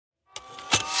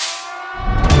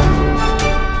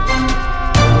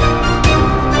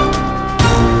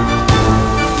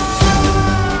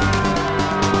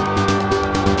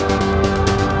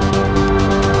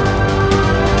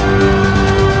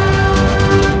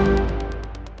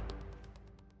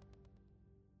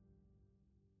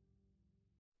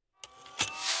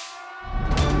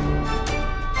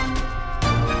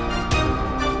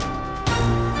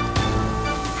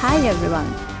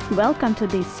Welcome to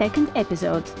the second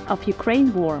episode of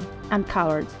Ukraine War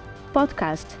Uncovered,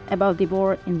 podcast about the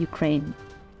war in Ukraine.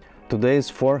 Today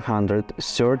is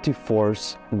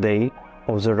 434th day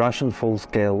of the Russian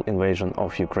full-scale invasion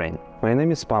of Ukraine. My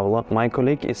name is Pavlo, my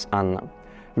colleague is Anna.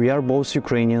 We are both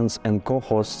Ukrainians and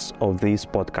co-hosts of this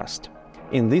podcast.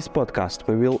 In this podcast,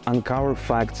 we will uncover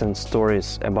facts and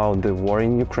stories about the war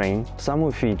in Ukraine, some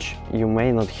of which you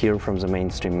may not hear from the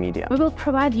mainstream media. We will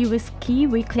provide you with key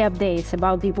weekly updates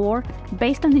about the war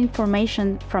based on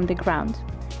information from the ground.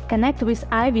 Connect with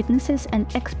eyewitnesses and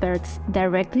experts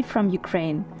directly from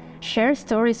Ukraine. Share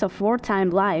stories of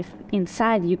wartime life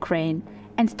inside Ukraine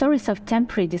and stories of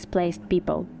temporarily displaced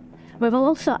people. We will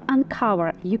also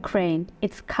uncover Ukraine,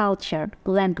 its culture,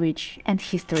 language, and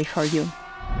history for you.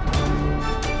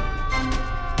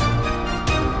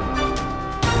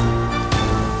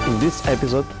 In this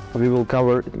episode, we will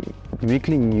cover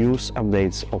weekly news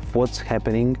updates of what's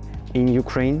happening in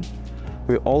Ukraine.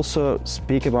 We also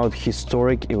speak about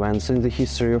historic events in the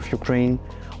history of Ukraine.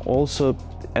 Also,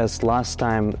 as last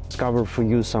time, cover for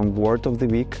you some word of the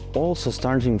week. Also,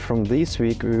 starting from this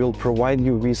week, we will provide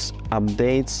you with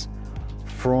updates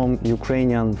from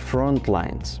Ukrainian front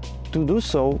lines. To do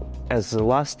so, as the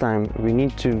last time, we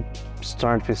need to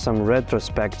start with some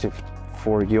retrospective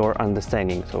for your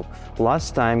understanding. So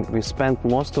last time we spent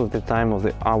most of the time of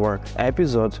our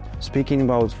episode speaking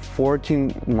about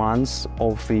 14 months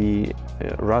of the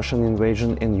Russian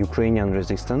invasion and Ukrainian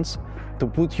resistance to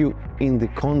put you in the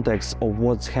context of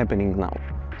what's happening now.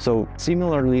 So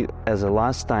similarly as the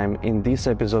last time, in this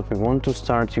episode we want to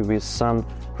start you with some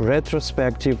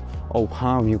retrospective of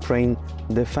how Ukraine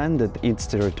defended its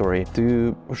territory.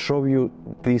 To show you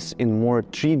this in more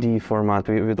 3D format,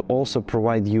 we will also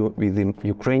provide you with the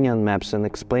Ukrainian maps and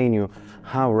explain you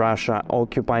how Russia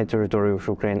occupied territory of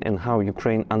Ukraine and how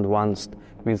Ukraine advanced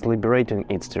with liberating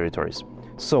its territories.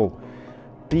 So,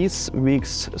 this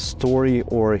week's story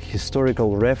or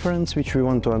historical reference which we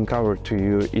want to uncover to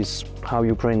you is how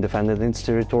Ukraine defended its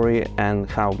territory and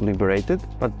how liberated.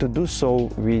 But to do so,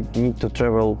 we need to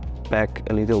travel back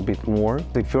a little bit more.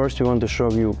 First, we want to show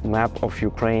you a map of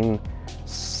Ukraine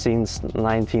since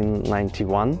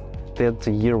 1991. That's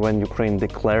the year when Ukraine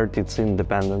declared its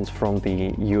independence from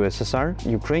the USSR.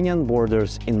 Ukrainian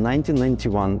borders in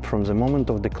 1991, from the moment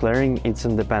of declaring its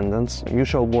independence,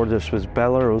 mutual borders with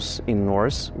Belarus in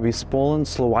north, with Poland,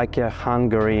 Slovakia,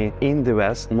 Hungary in the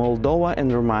west, Moldova and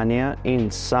Romania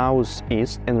in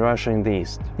southeast, and Russia in the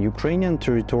east. Ukrainian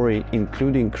territory,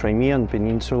 including Crimean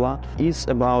Peninsula, is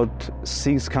about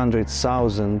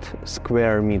 600,000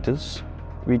 square meters,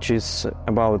 which is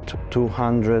about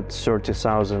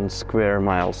 230,000 square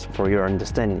miles for your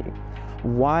understanding.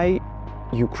 Why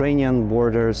Ukrainian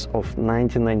borders of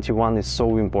 1991 is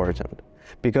so important?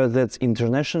 Because that's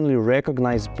internationally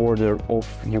recognized border of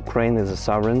Ukraine as a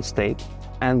sovereign state,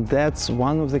 and that's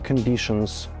one of the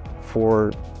conditions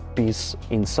for peace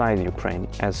inside Ukraine,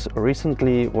 as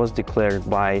recently was declared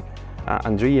by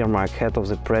Andriy Yermak, head of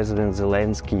the President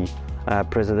Zelensky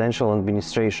presidential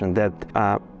administration, that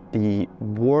the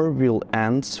war will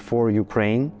end for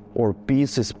Ukraine, or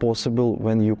peace is possible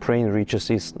when Ukraine reaches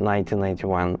its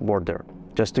 1991 border.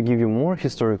 Just to give you more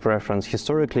historic reference,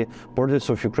 historically, borders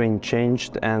of Ukraine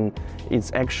changed and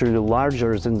it's actually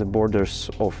larger than the borders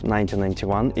of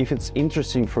 1991. If it's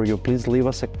interesting for you, please leave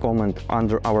us a comment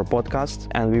under our podcast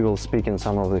and we will speak in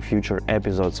some of the future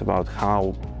episodes about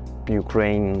how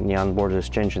Ukrainian borders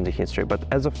change in the history. But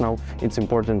as of now, it's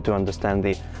important to understand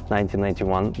the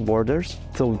 1991 borders.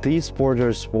 So these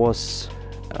borders was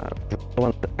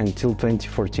until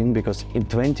 2014, because in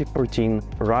 2014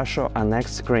 Russia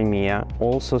annexed Crimea,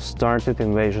 also started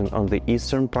invasion on the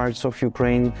eastern parts of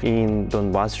Ukraine in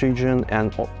Donbas region,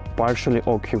 and partially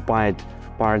occupied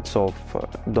parts of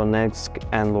Donetsk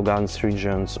and Lugansk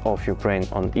regions of Ukraine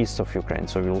on east of Ukraine,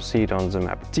 so you'll see it on the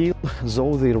map. Still,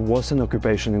 though there was an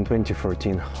occupation in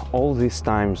 2014, all these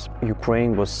times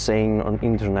Ukraine was saying on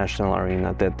international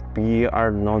arena that we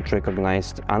are not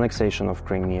recognized annexation of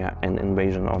Crimea and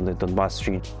invasion of the Donbas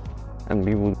region, and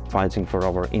we will be fighting for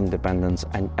our independence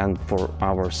and for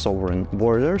our sovereign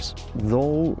borders.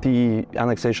 Though the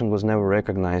annexation was never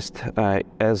recognized,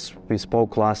 as we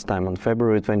spoke last time, on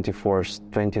February 24th,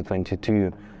 2022,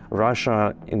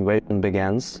 Russia invasion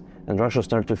begins, and Russia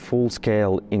started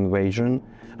full-scale invasion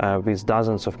with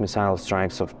dozens of missile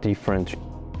strikes of different.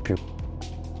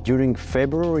 During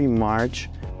February-March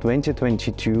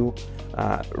 2022,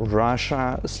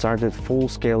 Russia started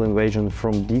full-scale invasion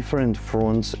from different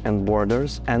fronts and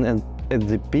borders, and at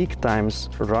the peak times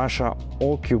Russia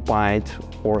occupied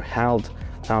or held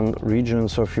some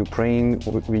regions of Ukraine,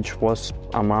 which was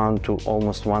amount to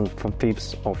almost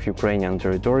 1/5 of Ukrainian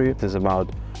territory. It is about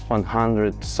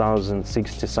 100,000,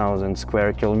 60,000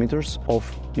 square kilometers of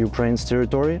Ukraine's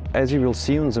territory. As you will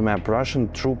see on the map, Russian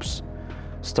troops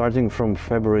starting from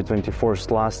February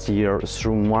 24th last year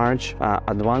through March,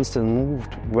 advanced and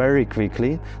moved very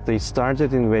quickly. They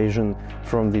started invasion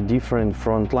from the different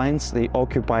front lines. They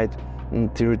occupied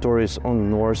territories on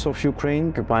north of Ukraine,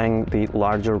 occupying the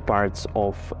larger parts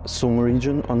of Sumy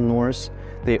region on north.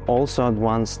 They also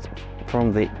advanced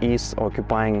from the east,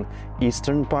 occupying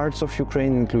eastern parts of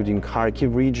Ukraine, including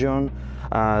Kharkiv region,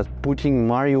 putting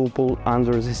Mariupol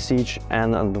under the siege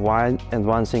and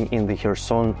advancing in the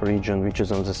Kherson region, which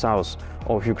is on the south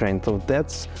of Ukraine. So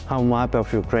that's how map of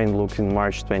Ukraine looked in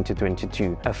March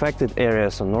 2022. Affected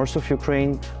areas on north of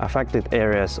Ukraine, affected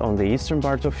areas on the eastern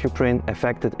part of Ukraine,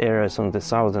 affected areas on the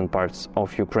southern parts of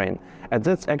Ukraine. And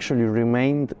that's actually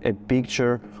remained a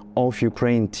picture of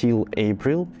Ukraine till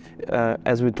April.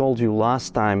 As we told you last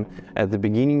time, at the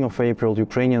beginning of April,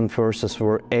 Ukrainian forces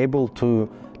were able to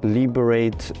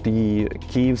liberate the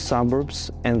Kyiv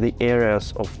suburbs and the areas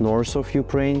of north of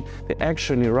Ukraine.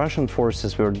 Actually, Russian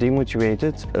forces were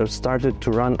demotivated, started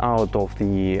to run out of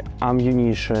the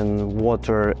ammunition,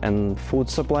 water and food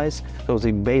supplies. So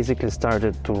they basically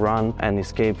started to run and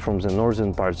escape from the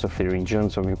northern parts of the region.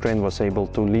 So Ukraine was able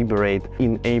to liberate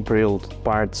in April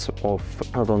parts of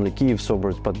not only Kyiv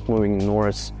suburbs, but moving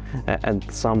north at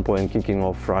some point kicking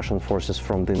off Russian forces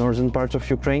from the northern part of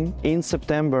Ukraine. In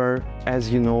September,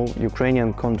 as you know,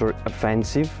 Ukrainian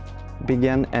counter-offensive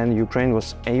began and Ukraine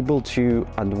was able to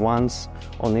advance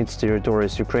on its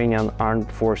territories. Ukrainian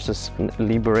armed forces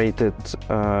liberated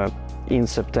in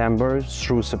September,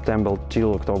 through September till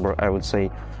October, I would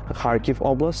say, Kharkiv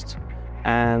Oblast.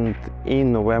 And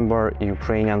in November,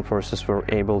 Ukrainian forces were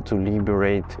able to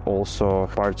liberate also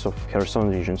parts of Kherson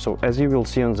region. So as you will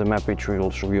see on the map, which we will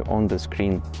show you on the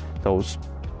screen, those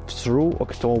through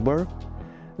October,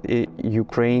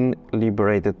 Ukraine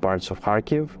liberated parts of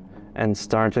Kharkiv and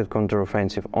started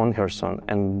counteroffensive on Kherson.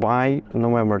 And by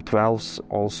November 12th,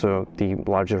 also the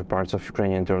larger parts of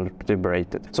Ukrainian territory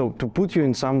liberated. So to put you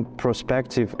in some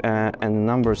perspective and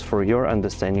numbers for your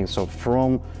understanding, so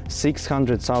from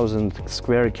 600,000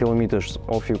 square kilometers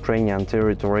of Ukrainian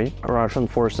territory, Russian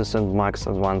forces and MAX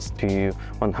advanced to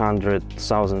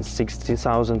 100,000,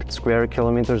 60,000 square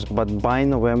kilometers. But by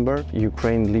November,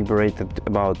 Ukraine liberated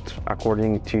about,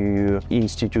 according to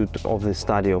Institute of the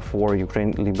Study of War,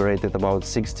 Ukraine liberated about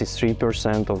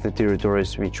 63% of the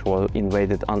territories which were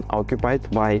invaded and occupied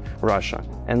by Russia.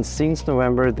 And since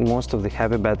November, most of the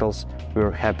heavy battles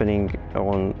were happening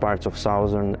on parts of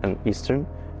southern and eastern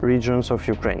regions of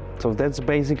Ukraine. So that's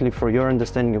basically for your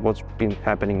understanding of what's been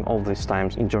happening all these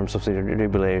times in terms of the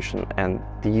liberation and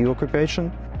the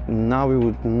occupation. Now we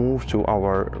would move to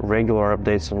our regular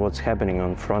updates on what's happening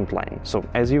on front line. So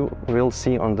as you will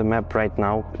see on the map right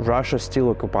now, Russia still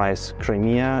occupies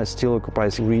Crimea, still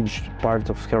occupies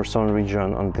part of Kherson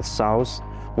region on the south.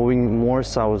 Moving more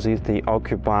southeast, they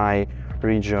occupy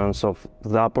regions of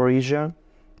Zaporizhia,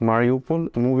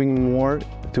 Mariupol. Moving more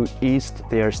to east,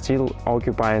 they are still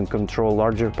occupy and control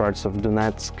larger parts of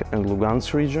Donetsk and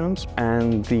Lugansk regions.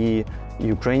 And the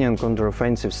Ukrainian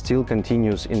counteroffensive still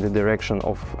continues in the direction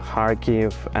of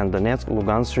Kharkiv and Donetsk,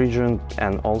 Lugansk region,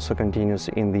 and also continues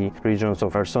in the regions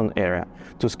of Kherson area.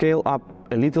 To scale up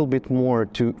a little bit more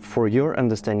for your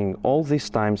understanding, all these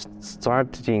times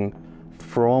starting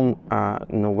from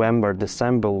November,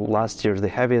 December last year,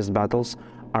 the heaviest battles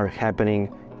are happening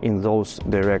in those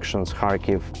directions: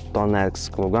 Kharkiv,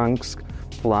 Donetsk, Lugansk,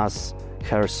 plus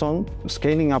Kherson.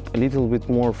 Scaling up a little bit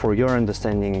more for your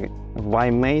understanding, by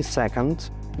May 2nd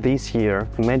this year,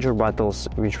 major battles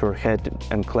which were had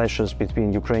and clashes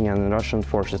between Ukrainian and Russian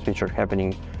forces which are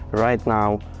happening right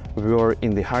now were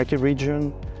in the Kharkiv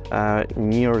region,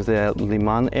 near the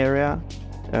Liman area,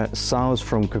 south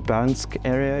from Kupiansk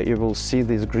area. You will see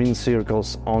these green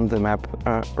circles on the map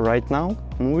right now.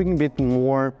 Moving a bit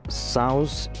more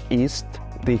southeast,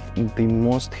 the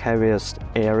most heaviest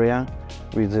area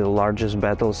with the largest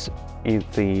battles is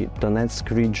the Donetsk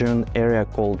region area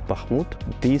called Bakhmut.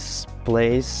 This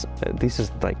place, this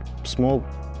is like small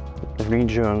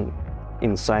region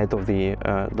inside of the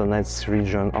Donetsk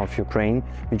region of Ukraine,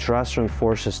 which Russian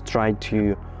forces try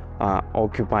to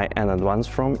occupy and advance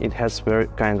from. It has very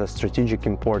kind of strategic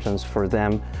importance for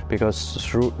them because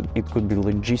through it could be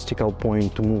logistical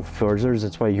point to move further.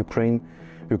 That's why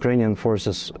Ukrainian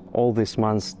forces all these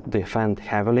months defend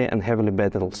heavily, and heavily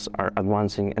battles are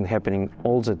advancing and happening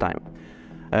all the time.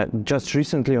 Just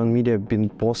recently on media been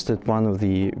posted one of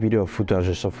the video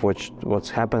footages of what's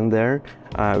happened there.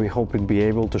 We hope we'll be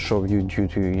able to show you due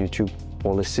to YouTube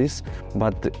policies,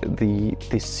 but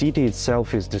the city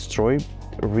itself is destroyed.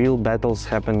 Real battles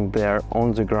happen there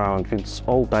on the ground with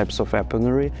all types of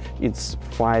weaponry. It's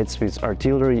fights with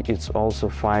artillery, it's also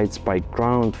fights by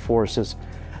ground forces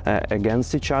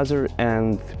against each other.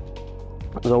 And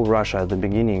though Russia at the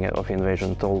beginning of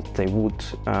invasion told they would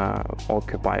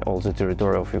occupy all the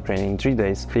territory of Ukraine in 3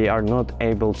 days, they are not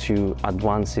able to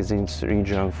advance in this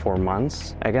region for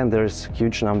months. Again, there's a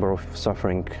huge number of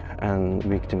suffering and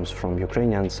victims from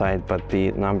Ukrainian side, but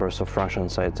the numbers of Russian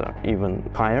sides are even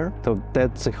higher. So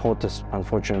that's the hottest,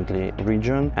 unfortunately,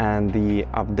 region. And the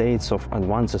updates of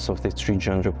advances of this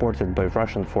region reported by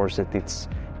Russian forces, it's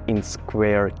in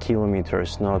square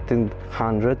kilometers, not in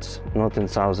hundreds, not in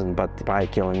thousands, but by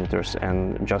kilometers.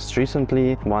 And just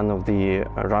recently, one of the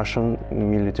Russian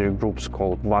military groups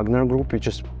called Wagner Group, which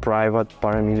is private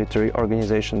paramilitary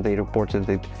organization, they reported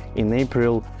that in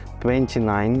April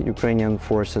 29 Ukrainian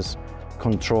forces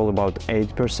control about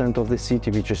 8% of the city,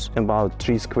 which is about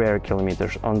 3 square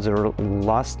kilometers. On the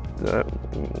last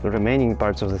remaining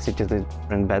parts of the city, there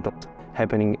are battles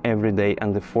happening every day,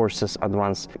 and the forces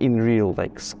advance in real,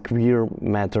 like square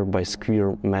meter by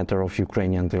square meter of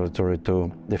Ukrainian territory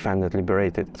to defend and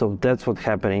liberate it. So that's what's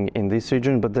happening in this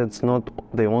region, but that's not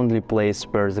the only place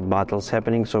where the battle's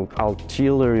happening. So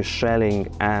artillery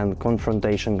shelling and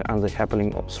confrontation are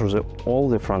happening through all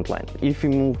the front line. If we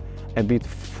move a bit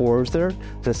further,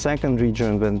 the second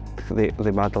region when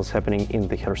the battle's happening in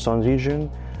the Kherson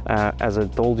region, as I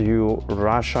told you,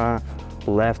 Russia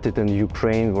left it and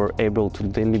Ukraine were able to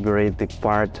deliberate the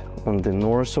part on the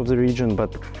north of the region,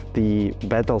 but the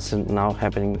battles are now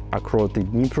happening across the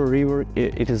Dnipro River.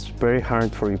 It is very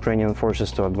hard for Ukrainian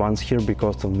forces to advance here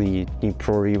because of the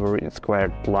Dnipro River. It's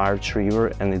quite a large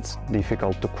river and it's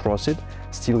difficult to cross it.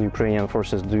 Still, Ukrainian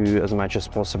forces do as much as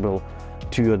possible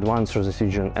to advance through this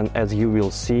region. And as you will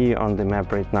see on the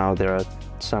map right now, there are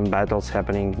some battles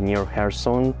happening near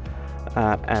Kherson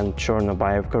and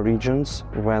Chernobyevka regions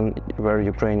where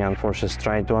Ukrainian forces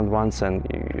try to advance and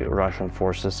Russian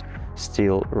forces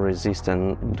still resist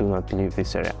and do not leave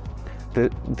this area.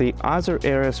 The other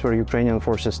areas where Ukrainian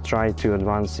forces try to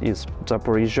advance is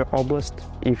Zaporizhzhia Oblast.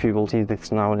 If you will see this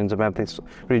now in the map, this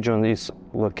region is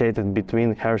located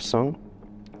between Kherson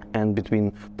and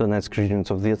between Donetsk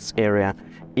regions of this area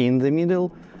in the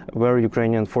middle, where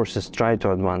Ukrainian forces try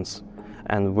to advance,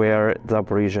 and where the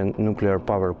Zaporizhzhia nuclear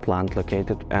power plant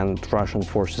located, and Russian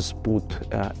forces put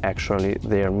actually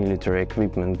their military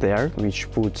equipment there, which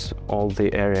puts all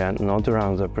the area not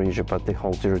around Zaporizhzhia but the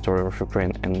whole territory of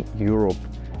Ukraine and Europe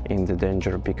in the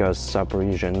danger, because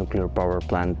Zaporizhzhia nuclear power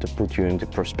plant, to put you into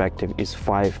perspective, is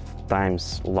 5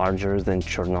 times larger than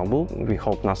Chernobyl. We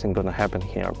hope nothing gonna happen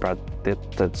here, but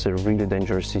that's a really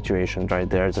dangerous situation right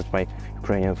there. That's why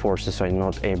Ukrainian forces are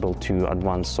not able to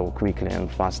advance so quickly and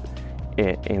fast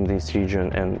in this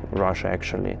region, and Russia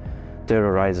actually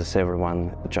terrorizes everyone,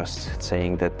 just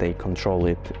saying that they control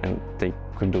it and they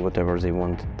could do whatever they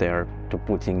want there, to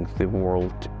putting the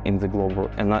world in the global,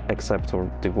 and not except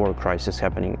for the war crisis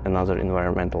happening, another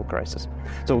environmental crisis.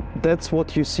 So that's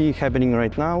what you see happening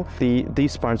right now.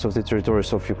 These parts of the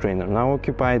territories of Ukraine are now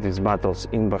occupied. These battles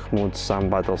in Bakhmut, some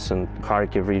battles in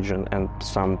Kharkiv region, and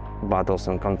some battles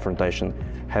and confrontation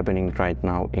happening right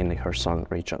now in the Kherson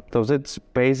region. So that's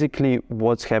basically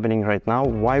what's happening right now.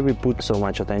 Why we put so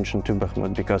much attention to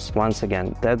Bakhmut? Because once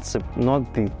again, that's not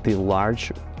the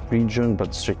large region,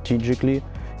 but strategically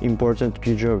important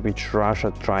region which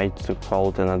Russia tried to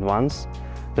hold in advance.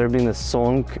 There has been a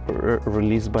song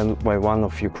released by one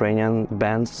of Ukrainian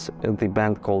bands, the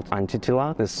band called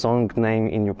Antitila. The song name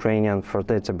in Ukrainian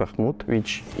Fortetsya Bakhmut,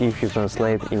 which if you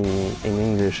translate in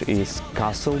English is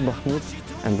Castle Bakhmut.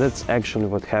 And that's actually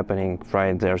what's happening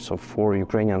right there. So for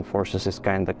Ukrainian forces is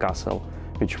kind of castle,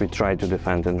 which we try to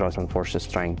defend, and Russian forces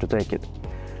trying to take it.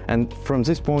 And from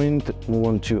this point, move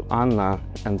on to Anna,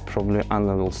 and probably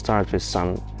Anna will start with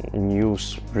some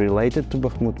news related to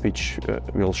Bakhmut, which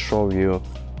will show you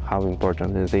how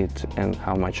important is it and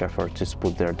how much effort is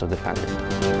put there to defend it.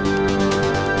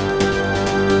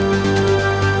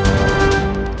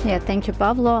 Yeah, thank you,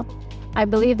 Pavlo. I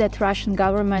believe that Russian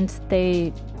government,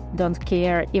 they don't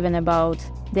care even about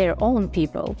their own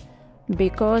people,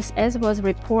 because as was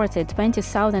reported,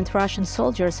 20,000 Russian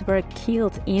soldiers were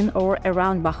killed in or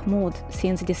around Bakhmut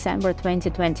since December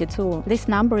 2022. This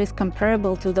number is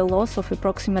comparable to the loss of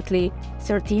approximately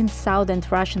 13,000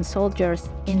 Russian soldiers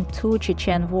in 2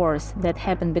 Chechen wars that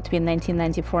happened between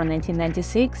 1994 and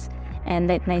 1996, and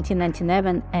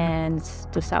 1999 and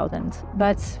 2000.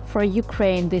 But for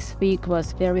Ukraine, this week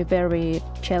was very, very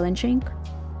challenging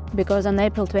because on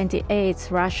April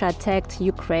 28th, Russia attacked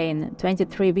Ukraine.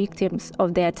 23 victims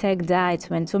of the attack died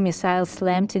when 2 missiles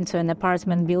slammed into an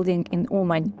apartment building in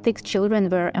Uman. 6 children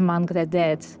were among the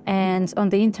dead. And on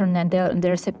the internet,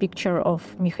 there's a picture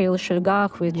of Mikhail Shulga,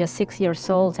 who is just 6 years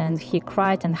old, and he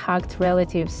cried and hugged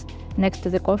relatives next to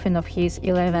the coffin of his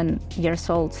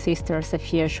 11-year-old sister,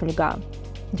 Sofia Shulga,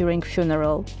 during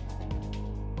funeral.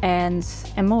 And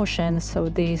emotion, so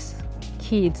this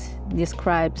kid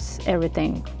describes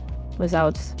everything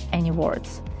without any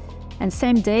words. And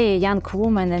same day, a young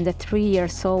woman and a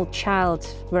 3-year-old child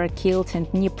were killed in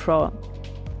Dnipro.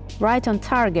 Right on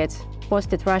target,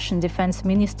 posted Russian Defense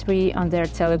Ministry on their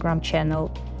Telegram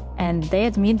channel, and they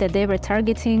admit that they were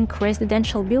targeting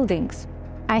residential buildings.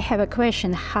 I have a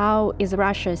question: how is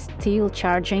Russia still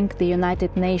charging the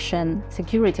United Nations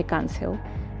Security Council?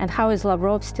 And how is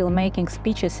Lavrov still making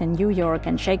speeches in New York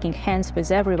and shaking hands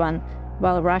with everyone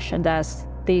while Russia does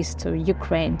this to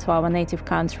Ukraine, to our native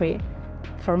country?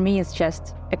 For me, it's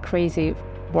just a crazy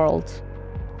world.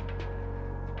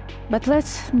 But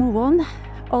let's move on.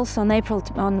 Also, on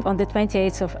the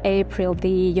 28th of April,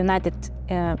 the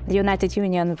United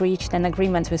Union reached an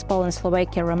agreement with Poland,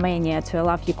 Slovakia, Romania to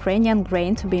allow Ukrainian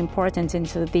grain to be imported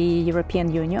into the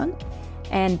European Union.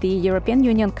 And the European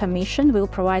Union Commission will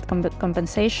provide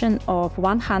compensation of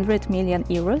 100 million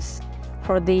euros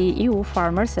for the EU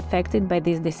farmers affected by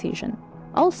this decision.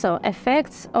 Also,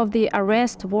 effects of the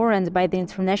arrest warrant by the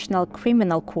International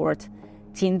Criminal Court.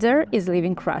 Tinder is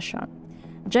leaving Russia.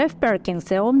 Jeff Perkins,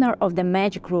 the owner of the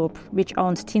Match Group, which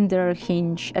owns Tinder,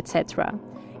 Hinge, etc.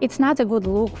 It's not a good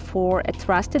look for a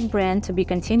trusted brand to be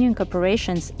continuing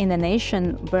operations in a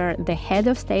nation where the head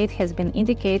of state has been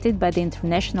indicated by the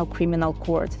International Criminal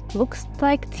Court. Looks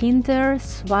like Tinder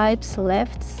swipes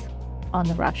left on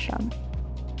Russia.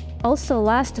 Also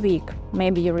last week,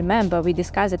 maybe you remember, we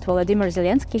discussed that Volodymyr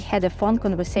Zelensky had a phone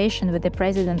conversation with the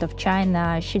president of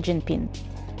China, Xi Jinping.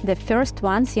 The first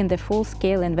one since the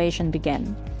full-scale invasion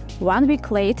began. 1 week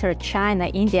later, China,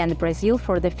 India and Brazil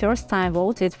for the first time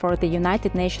voted for the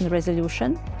United Nations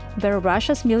resolution, where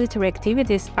Russia's military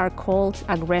activities are called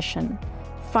aggression.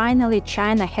 Finally,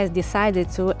 China has decided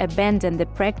to abandon the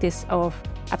practice of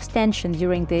abstention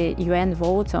during the UN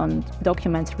vote on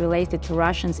documents related to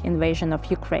Russia's invasion of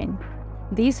Ukraine.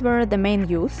 These were the main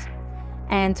news,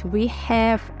 and we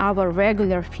have our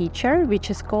regular feature, which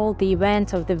is called the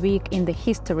Event of the Week in the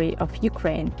History of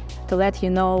Ukraine, to let you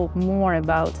know more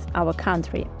about our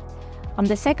country. On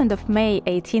the 2nd of May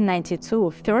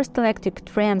 1892, first electric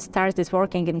tram started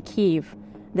working in Kyiv,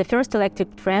 the first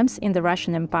electric trams in the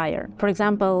Russian Empire. For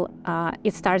example,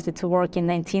 it started to work in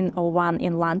 1901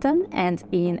 in London and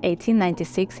in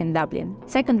 1896 in Dublin.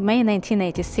 2nd May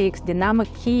 1986, Dynamo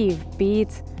Kyiv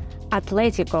beat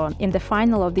Atletico in the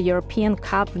final of the European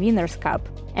Cup Winners' Cup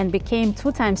and became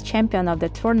 2 times champion of the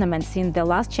tournament since the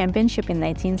last championship in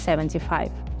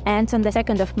 1975. And on the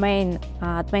 2nd of May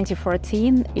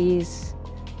 2014 is...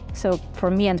 So for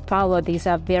me and Paolo, these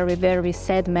are very, very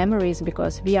sad memories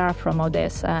because we are from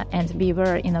Odessa and we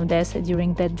were in Odessa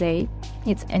during that day.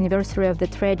 It's anniversary of the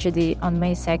tragedy on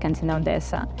May 2nd in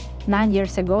Odessa. 9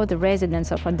 years ago, the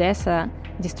residents of Odessa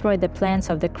destroyed the plans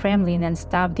of the Kremlin and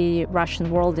stopped the Russian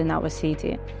world in our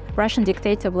city. Russian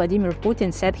dictator Vladimir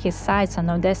Putin set his sights on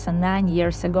Odessa 9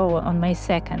 years ago on May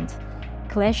 2nd.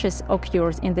 Clashes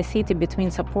occurred in the city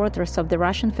between supporters of the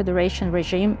Russian Federation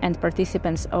regime and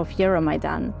participants of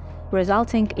Euromaidan,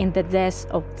 resulting in the deaths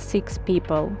of 6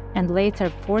 people, and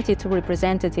later 42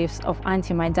 representatives of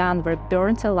anti-Maidan were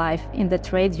burned alive in the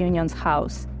trade union's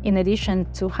house. In addition,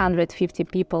 250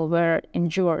 people were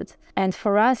injured. And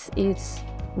for us, it's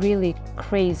really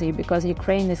crazy because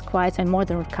Ukraine is quite a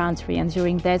modern country, and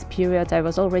during that period I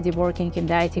was already working in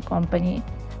the IT company,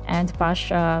 and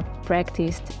Pasha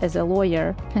practiced as a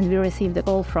lawyer, and we received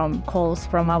calls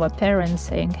from our parents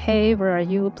saying, "Hey, where are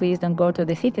you? Please don't go to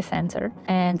the city center."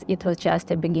 And it was just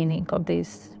the beginning of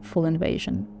this full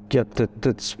invasion. Yeah,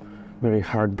 that's very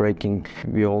heartbreaking.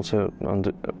 We also, on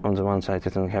the one side,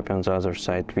 it didn't happen. On the other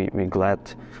side, we're glad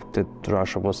that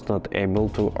Russia was not able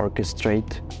to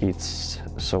orchestrate its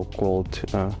so-called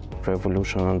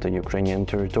revolution on the Ukrainian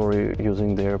territory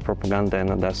using their propaganda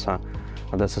in Odessa.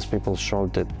 Odessa's people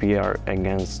showed that we are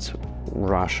against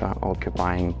Russia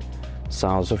occupying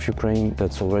south of Ukraine.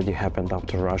 That's already happened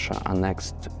after Russia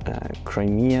annexed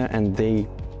Crimea, and they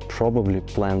probably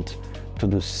planned to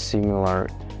do similar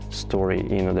story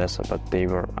in Odessa, but they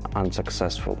were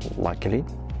unsuccessful, luckily.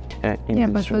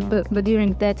 But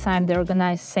during that time, they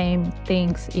organized same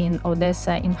things in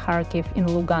Odessa, in Kharkiv, in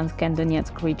Lugansk and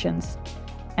Donetsk regions.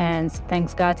 And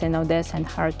thanks God, in Odessa and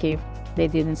Kharkiv, they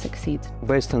didn't succeed.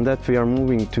 Based on that, we are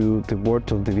moving to the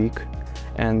word of the week.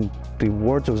 And the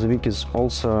word of the week is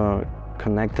also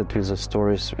connected with the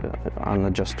stories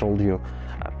Anna just told you.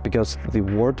 Because the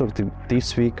word of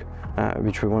this week,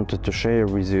 which we wanted to share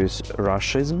with you, is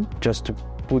Russianism. Just to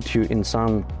put you in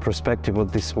some perspective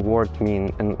what this word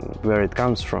means and where it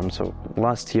comes from. So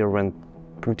last year when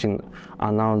Putin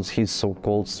announced his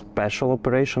so-called special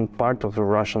operation, part of the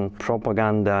Russian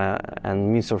propaganda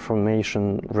and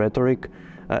misinformation rhetoric,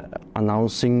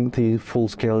 announcing the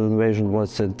full-scale invasion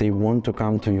was that they want to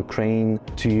come to Ukraine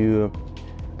to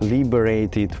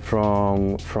liberate it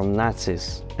from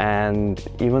Nazis. And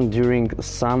even during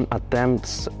some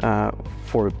attempts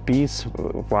for peace,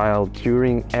 while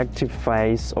during active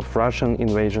phase of Russian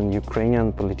invasion,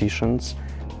 Ukrainian politicians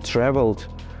traveled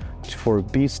for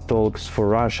peace talks for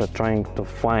Russia, trying to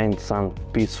find some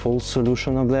peaceful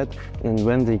solution of that. And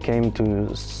when they came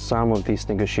to some of these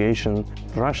negotiations,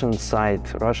 Russian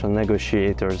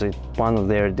negotiators, one of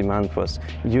their demands was,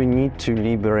 you need to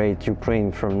liberate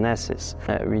Ukraine from Nazis,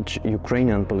 which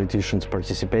Ukrainian politicians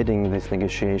participating in this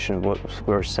negotiation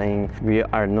were saying, we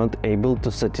are not able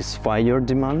to satisfy your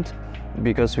demand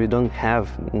because we don't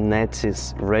have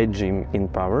Nazis regime in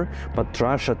power, but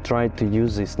Russia tried to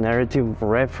use this narrative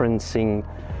referencing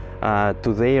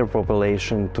to their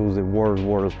population, to the World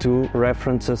War II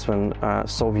references when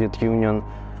Soviet Union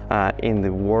in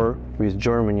the war with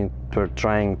Germany were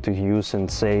trying to use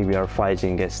and say we are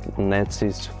fighting against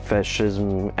Nazis,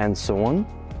 fascism and so on.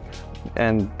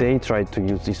 And they tried to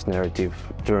use this narrative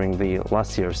during the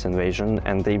last year's invasion,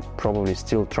 and they probably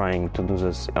still trying to do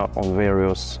this on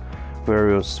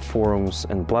various forums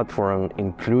and platforms,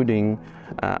 including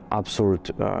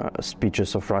absurd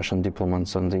speeches of Russian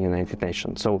diplomats on the United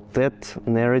Nations. So that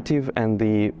narrative and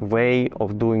the way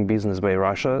of doing business by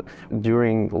Russia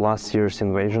during last year's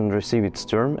invasion received its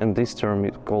term, and this term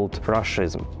is called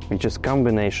Russianism, which is a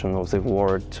combination of the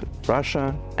word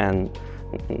Russia and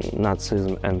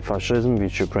Nazism and fascism,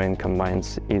 which Ukraine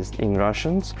combines is in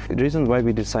Russians. The reason why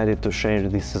we decided to share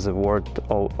this as a word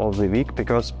of the week,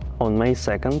 because on May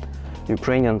 2nd,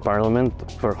 Ukrainian Parliament,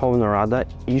 Verkhovna Rada,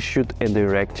 issued a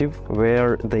directive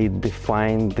where they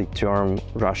defined the term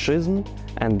Russianism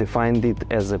and defined it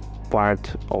as a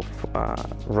part of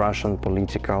Russian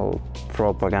political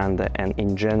propaganda and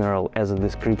in general as a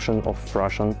description of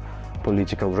Russian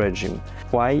political regime.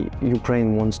 Why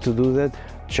Ukraine wants to do that?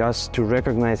 Just to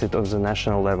recognize it on the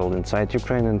national level inside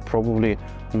Ukraine and probably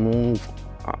move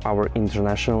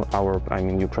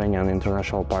Ukrainian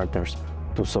international partners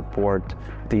to support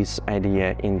this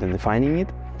idea in defining it.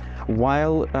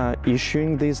 While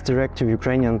issuing this directive,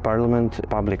 Ukrainian Parliament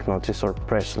public notice or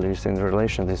press release in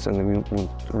relation to this, and we will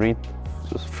read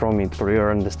from it for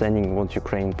your understanding what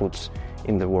Ukraine puts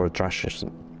in the word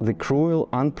Russianism. The cruel,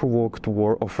 unprovoked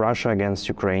war of Russia against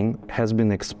Ukraine has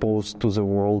been exposed to the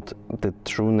world the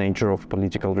true nature of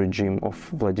political regime of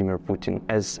Vladimir Putin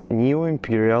as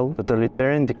neo-imperial,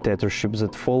 totalitarian dictatorship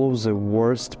that follows the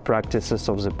worst practices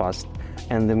of the past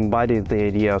and embody the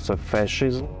ideas of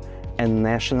fascism and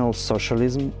National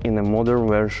Socialism in a modern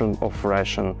version of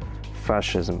Russian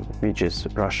fascism, which is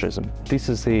Russianism. This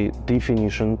is the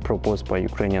definition proposed by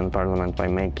Ukrainian parliament by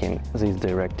making this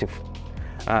directive.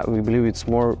 We believe it's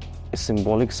more a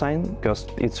symbolic sign because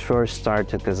it's first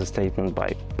started as a statement by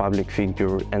public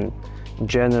figure and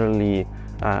generally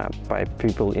by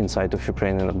people inside of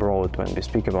Ukraine and abroad. When we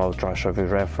speak about Russia, we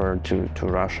refer to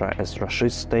Russia as Russian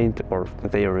state or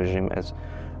their regime as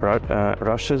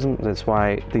Russianism. That's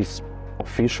why this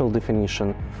official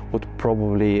definition would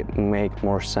probably make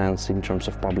more sense in terms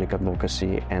of public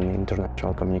advocacy and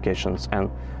international communications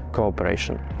and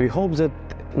cooperation. We hope that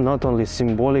not only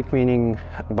symbolic meaning,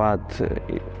 but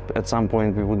at some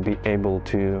point we would be able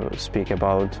to speak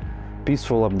about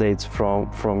peaceful updates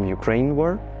from Ukraine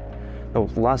war. So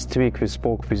last week we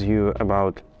spoke with you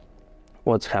about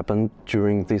what's happened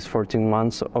during these 14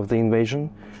 months of the invasion.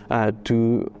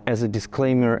 As a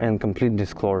disclaimer and complete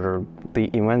disclosure, the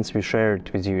events we shared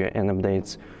with you and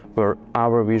updates were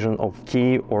our vision of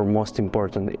key or most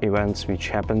important events which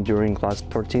happened during last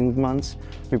 14 months.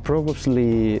 We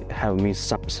probably have missed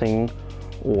something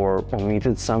or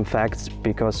omitted some facts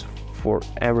because for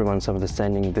everyone's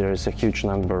understanding there is a huge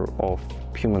number of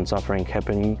human suffering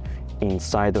happening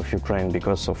inside of Ukraine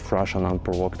because of Russian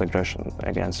unprovoked aggression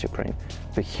against Ukraine.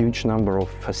 The huge number of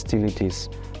hostilities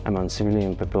among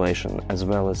civilian population, as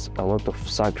well as a lot of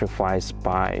sacrifice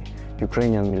by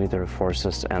Ukrainian military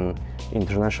forces and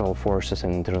international forces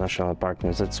and international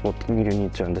partners. That's what you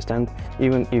need to understand.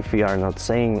 Even if we are not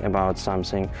saying about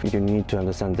something, you need to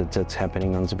understand that that's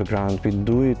happening on the background. We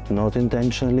do it not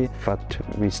intentionally, but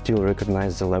we still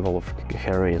recognize the level of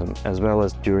heroism, as well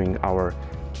as during our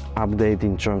update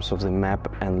in terms of the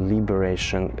map and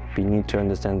liberation. We need to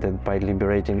understand that by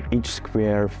liberating each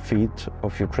square feet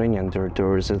of Ukrainian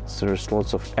territories, there's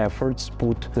lots of efforts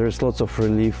put, there's lots of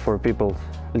relief for people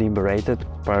liberated,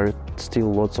 but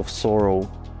still lots of sorrow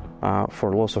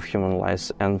for loss of human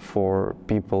lives and for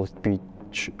people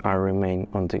which remain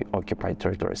on the occupied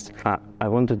territories. I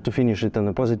wanted to finish it on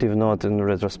a positive note in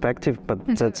retrospective, but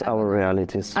that's our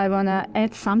realities. I want to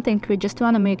add something. We just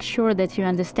want to make sure that you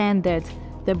understand that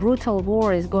the brutal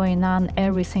war is going on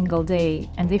every single day,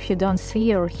 and if you don't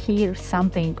see or hear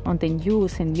something on the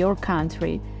news in your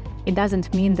country, it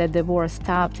doesn't mean that the war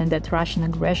stopped and that Russian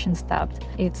aggression stopped.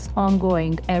 It's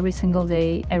ongoing every single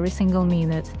day, every single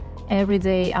minute. Every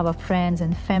day our friends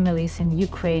and families in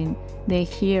Ukraine, they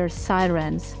hear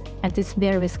sirens, and it's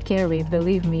very scary,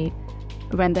 believe me,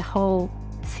 when the whole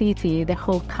city, the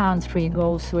whole country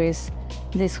goes with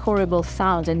this horrible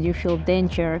sound and you feel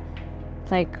danger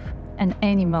like an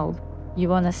animal. You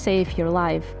want to save your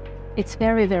life. It's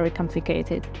very, very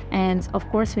complicated. And of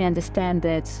course we understand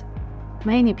that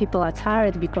many people are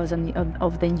tired because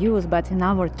of the news, but in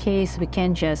our case we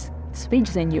can't just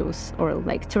switch the news or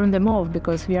like turn them off,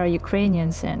 because we are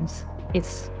Ukrainians and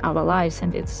it's our lives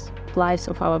and it's lives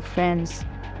of our friends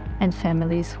and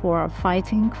families who are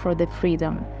fighting for the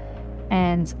freedom.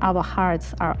 And our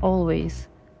hearts are always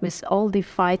with all the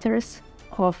fighters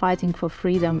who are fighting for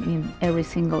freedom in every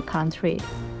single country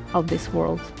of this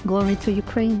world. Glory to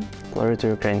Ukraine. Glory to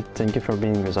Ukraine. Thank you for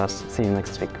being with us. See you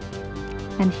next week.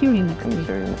 And hear you next week.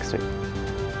 Hear you next week.